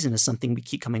one reason is something we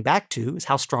keep coming back to is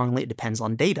how strongly it depends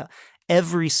on data.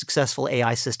 Every successful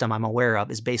AI system I'm aware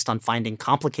of is based on finding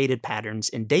complicated patterns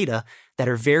in data that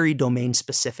are very domain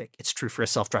specific. It's true for a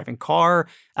self-driving car,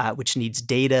 which needs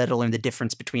data to learn the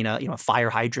difference between a fire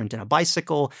hydrant and a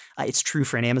bicycle. It's true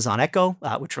for an Amazon Echo,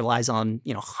 which relies on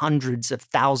hundreds of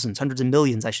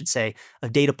millions, I should say,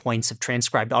 of data points of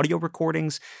transcribed audio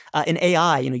recordings. In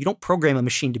AI, you don't program a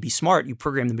machine to be smart. You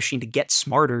program the machine to get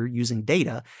smarter using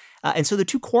data. And so the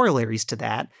two corollaries to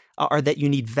that are that you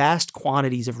need vast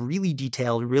quantities of really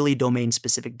detailed, really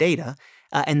domain-specific data,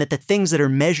 and that the things that are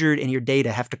measured in your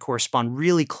data have to correspond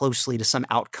really closely to some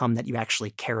outcome that you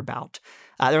actually care about.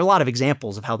 There are a lot of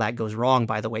examples of how that goes wrong,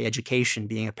 by the way, education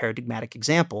being a paradigmatic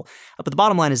example. But the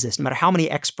bottom line is this: no matter how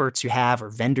many experts you have or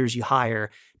vendors you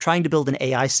hire, trying to build an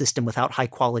AI system without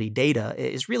high-quality data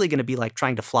is really going to be like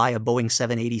trying to fly a Boeing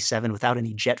 787 without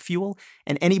any jet fuel.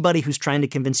 And anybody who's trying to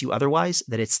convince you otherwise,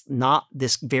 that it's not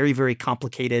this very, very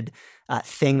complicated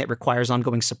thing that requires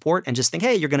ongoing support, and just think,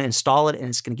 hey, you're going to install it and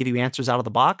it's going to give you answers out of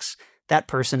the box, that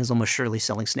person is almost surely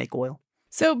selling snake oil.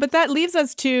 So, but that leaves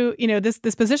us to,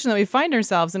 this position that we find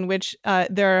ourselves in, which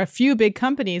there are a few big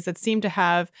companies that seem to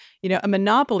have, a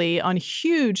monopoly on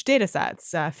huge data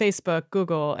sets, Facebook,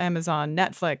 Google, Amazon,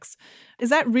 Netflix. Is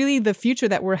that really the future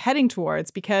that we're heading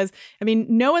towards? Because,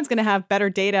 no one's going to have better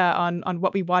data on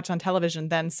what we watch on television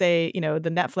than, say, the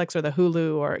Netflix or the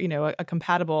Hulu or, a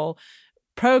compatible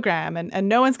program. And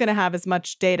no one's going to have as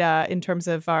much data in terms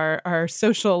of our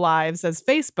social lives as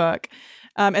Facebook.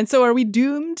 And so are we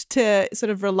doomed to sort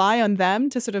of rely on them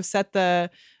to sort of set the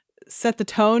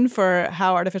tone for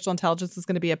how artificial intelligence is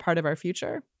going to be a part of our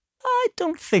future? I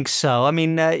don't think so.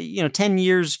 10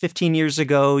 years, 15 years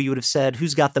ago, you would have said,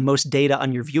 who's got the most data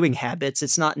on your viewing habits?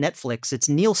 It's not Netflix, it's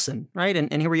Nielsen, right?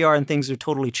 And here we are, and things are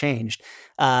totally changed.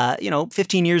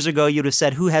 15 years ago, you'd have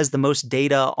said, who has the most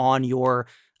data on your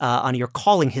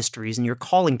calling histories and your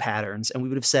calling patterns? And we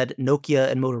would have said Nokia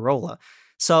and Motorola.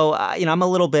 So, I'm a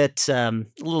little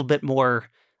bit more,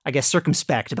 I guess,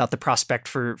 circumspect about the prospect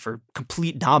for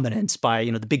complete dominance by,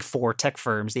 the big four tech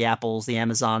firms, the Apples, the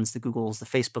Amazons, the Googles, the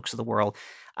Facebooks of the world.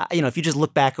 If you just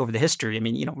look back over the history,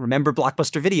 remember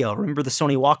Blockbuster Video, remember the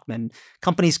Sony Walkman.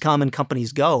 Companies come and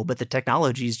companies go, but the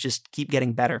technologies just keep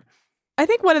getting better. I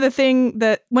think one of the things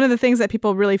that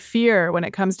people really fear when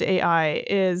it comes to AI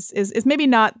is maybe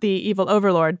not the evil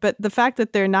overlord, but the fact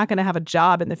that they're not going to have a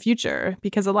job in the future,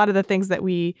 because a lot of the things that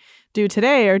we do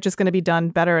today are just going to be done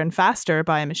better and faster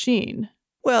by a machine.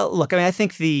 Well, look, I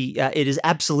think it is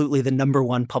absolutely the number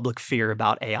one public fear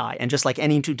about AI. And just like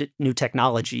any new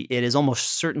technology, it is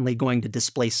almost certainly going to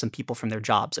displace some people from their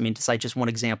jobs. To cite just one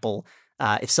example,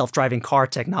 If self-driving car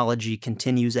technology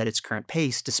continues at its current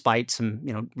pace, despite some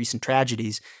recent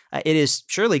tragedies, it is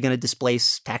surely going to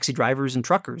displace taxi drivers and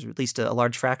truckers, or at least a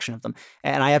large fraction of them.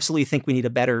 And I absolutely think we need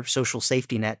a better social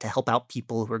safety net to help out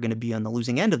people who are going to be on the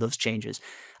losing end of those changes.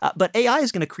 But AI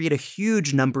is going to create a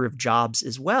huge number of jobs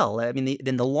as well. I mean,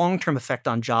 the long-term effect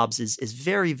on jobs is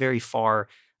very, very far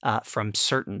from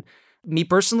certain. Me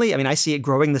personally, I see it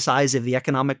growing the size of the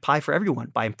economic pie for everyone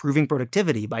by improving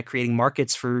productivity, by creating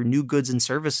markets for new goods and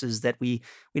services that we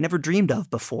never dreamed of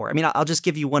before. I'll just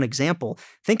give you one example.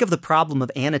 Think of the problem of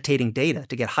annotating data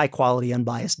to get high quality,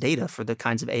 unbiased data for the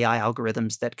kinds of AI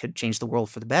algorithms that could change the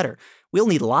world for the better. We'll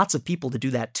need lots of people to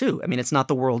do that too. It's not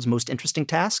the world's most interesting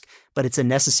task, but it's a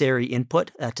necessary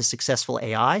input to successful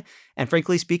AI. And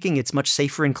frankly speaking, it's much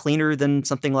safer and cleaner than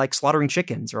something like slaughtering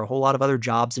chickens or a whole lot of other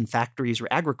jobs in factories or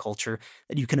agriculture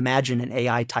that you can imagine an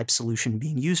AI-type solution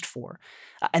being used for.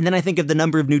 And then I think of the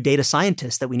number of new data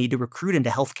scientists that we need to recruit into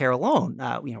healthcare alone.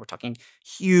 We're talking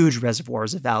huge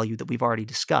reservoirs of value that we've already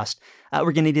discussed.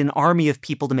 We're going to need an army of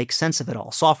people to make sense of it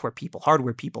all. Software people,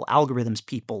 hardware people, algorithms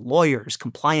people, lawyers,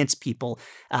 compliance people,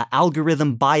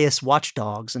 algorithm bias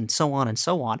watchdogs, and so on and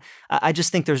so on. I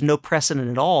just think there's no precedent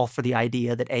at all for the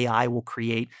idea that AI will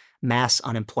create mass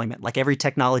unemployment. Like every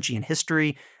technology in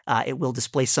history, it will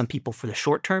displace some people for the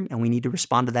short term, and we need to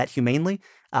respond to that humanely.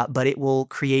 But it will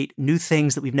create new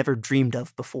things that we've never dreamed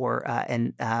of before.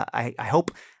 And I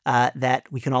hope that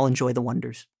we can all enjoy the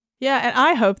wonders. Yeah, and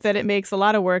I hope that it makes a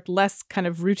lot of work less kind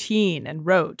of routine and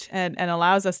rote and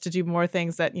allows us to do more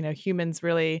things that, humans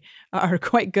really are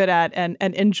quite good at and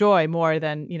enjoy more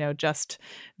than, just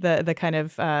the kind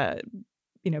of,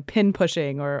 pin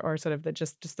pushing or sort of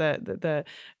the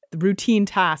routine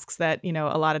tasks that,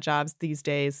 a lot of jobs these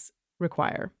days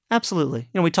require. Absolutely.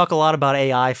 We talk a lot about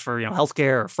AI for,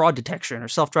 healthcare or fraud detection or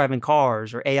self-driving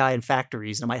cars or AI in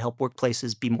factories that might help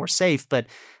workplaces be more safe. But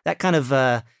that kind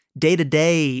of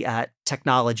day-to-day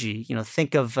technology,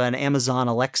 think of an Amazon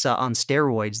Alexa on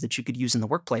steroids that you could use in the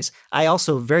workplace. I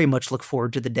also very much look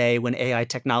forward to the day when AI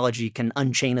technology can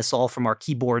unchain us all from our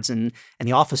keyboards and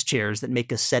the office chairs that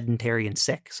make us sedentary and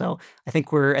sick. So I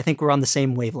think we're on the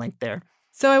same wavelength there.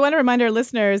 So I want to remind our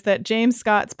listeners that James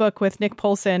Scott's book with Nick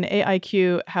Poulsen,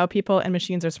 AIQ, How People and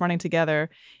Machines Are Smarting Together,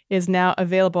 is now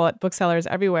available at booksellers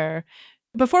everywhere.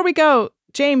 Before we go,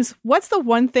 James, what's the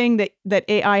one thing that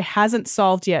AI hasn't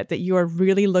solved yet that you are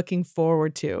really looking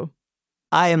forward to?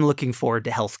 I am looking forward to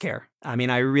healthcare. I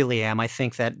really am. I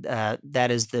think that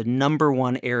that is the number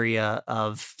one area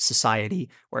of society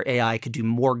where AI could do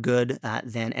more good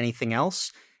than anything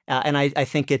else. And I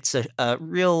think it's a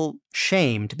real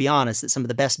shame, to be honest, that some of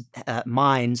the best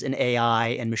minds in AI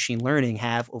and machine learning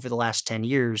have, over the last 10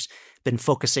 years, been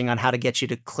focusing on how to get you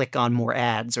to click on more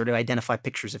ads or to identify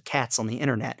pictures of cats on the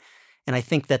internet. And I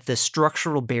think that the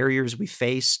structural barriers we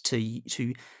face to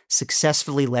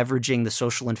successfully leveraging the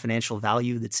social and financial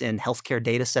value that's in healthcare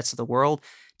data sets of the world,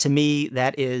 to me,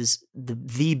 that is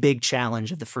the big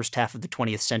challenge of the first half of the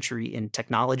 20th century in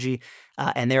technology.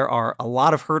 And there are a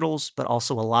lot of hurdles, but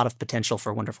also a lot of potential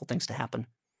for wonderful things to happen.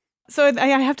 So I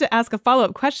have to ask a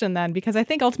follow-up question then, because I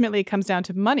think ultimately it comes down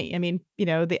to money.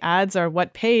 The ads are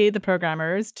what pay the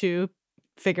programmers to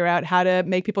figure out how to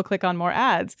make people click on more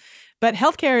ads. But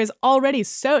healthcare is already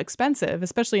so expensive,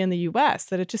 especially in the US,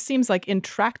 that it just seems like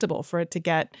intractable for it to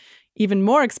get even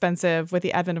more expensive with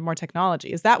the advent of more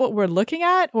technology. Is that what we're looking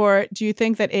at? Or do you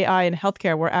think that AI in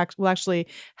healthcare will actually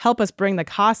help us bring the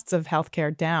costs of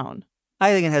healthcare down?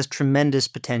 I think it has tremendous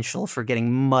potential for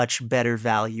getting much better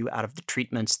value out of the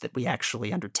treatments that we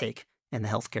actually undertake in the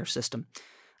healthcare system.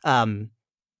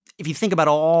 If you think about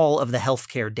all of the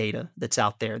healthcare data that's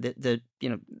out there,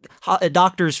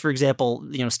 doctors, for example,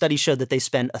 studies showed that they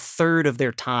spend a third of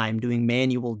their time doing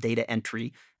manual data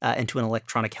entry into an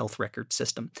electronic health record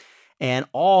system. And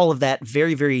all of that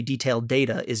very, very detailed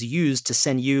data is used to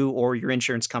send you or your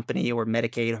insurance company or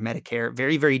Medicaid or Medicare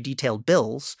very, very detailed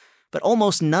bills, but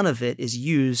almost none of it is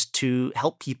used to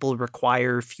help people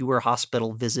require fewer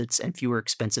hospital visits and fewer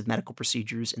expensive medical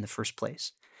procedures in the first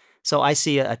place. So I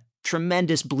see a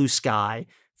tremendous blue sky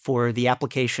for the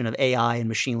application of AI and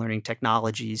machine learning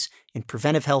technologies in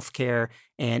preventive healthcare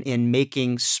and in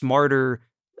making smarter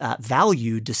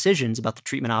value decisions about the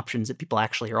treatment options that people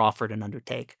actually are offered and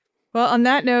undertake. Well, on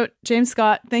that note, James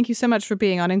Scott, thank you so much for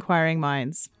being on Inquiring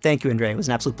Minds. Thank you, Andrea. It was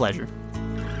an absolute pleasure.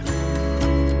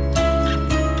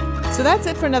 So that's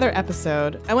it for another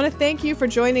episode. I want to thank you for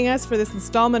joining us for this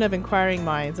installment of Inquiring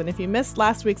Minds. And if you missed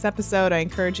last week's episode, I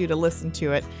encourage you to listen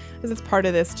to it, as it's part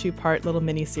of this two-part little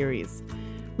mini-series.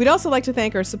 We'd also like to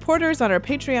thank our supporters on our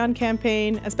Patreon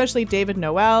campaign, especially David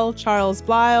Noel, Charles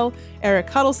Blyle, Eric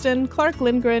Huddleston, Clark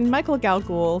Lindgren, Michael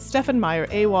Galgul, Stefan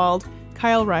Meyer-Awald,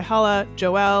 Kyle Raihala,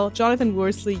 Joel, Jonathan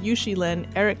Worsley, Yushi Lin,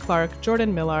 Eric Clark,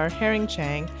 Jordan Millar, Herring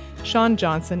Chang, Sean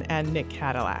Johnson, and Nick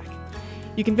Cadillac.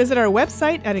 You can visit our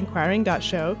website at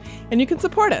inquiring.show, and you can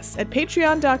support us at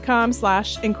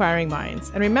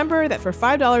patreon.com/inquiringminds. And remember that for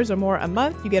 $5 or more a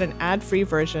month, you get an ad-free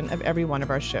version of every one of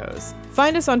our shows.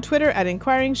 Find us on Twitter at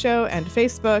Inquiring Show and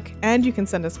Facebook, and you can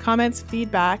send us comments,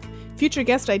 feedback, future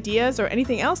guest ideas, or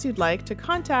anything else you'd like to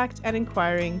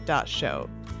contact@inquiring.show.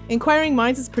 Inquiring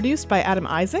Minds is produced by Adam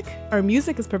Isaac. Our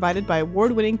music is provided by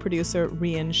award-winning producer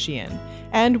Rian Sheehan.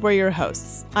 And we're your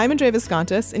hosts. I'm Indre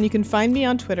Viscontis, and you can find me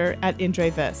on Twitter at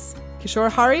IndreVis. Kishore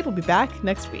Hari will be back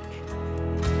next week.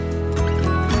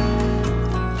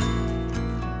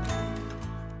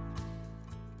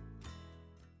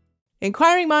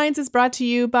 Inquiring Minds is brought to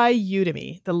you by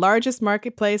Udemy, the largest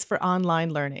marketplace for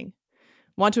online learning.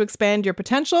 Want to expand your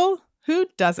potential? Who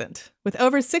doesn't? With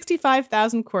over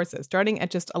 65,000 courses starting at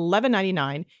just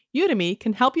 $11.99, Udemy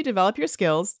can help you develop your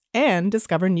skills and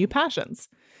discover new passions.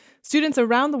 Students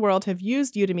around the world have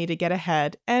used Udemy to get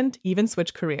ahead and even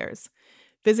switch careers.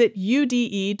 Visit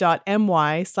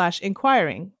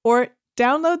ude.my/inquiring or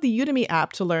download the Udemy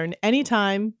app to learn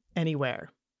anytime,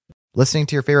 anywhere. Listening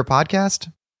to your favorite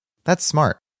podcast? That's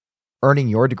smart. Earning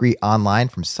your degree online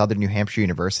from Southern New Hampshire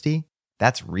University?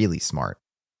 That's really smart.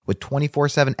 With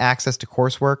 24/7 access to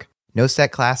coursework, no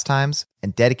set class times,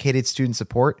 and dedicated student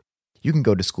support, you can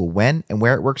go to school when and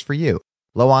where it works for you.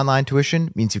 Low online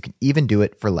tuition means you can even do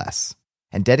it for less.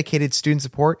 And dedicated student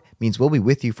support means we'll be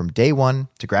with you from day one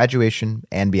to graduation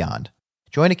and beyond.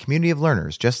 Join a community of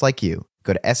learners just like you.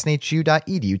 Go to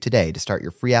snhu.edu today to start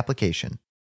your free application.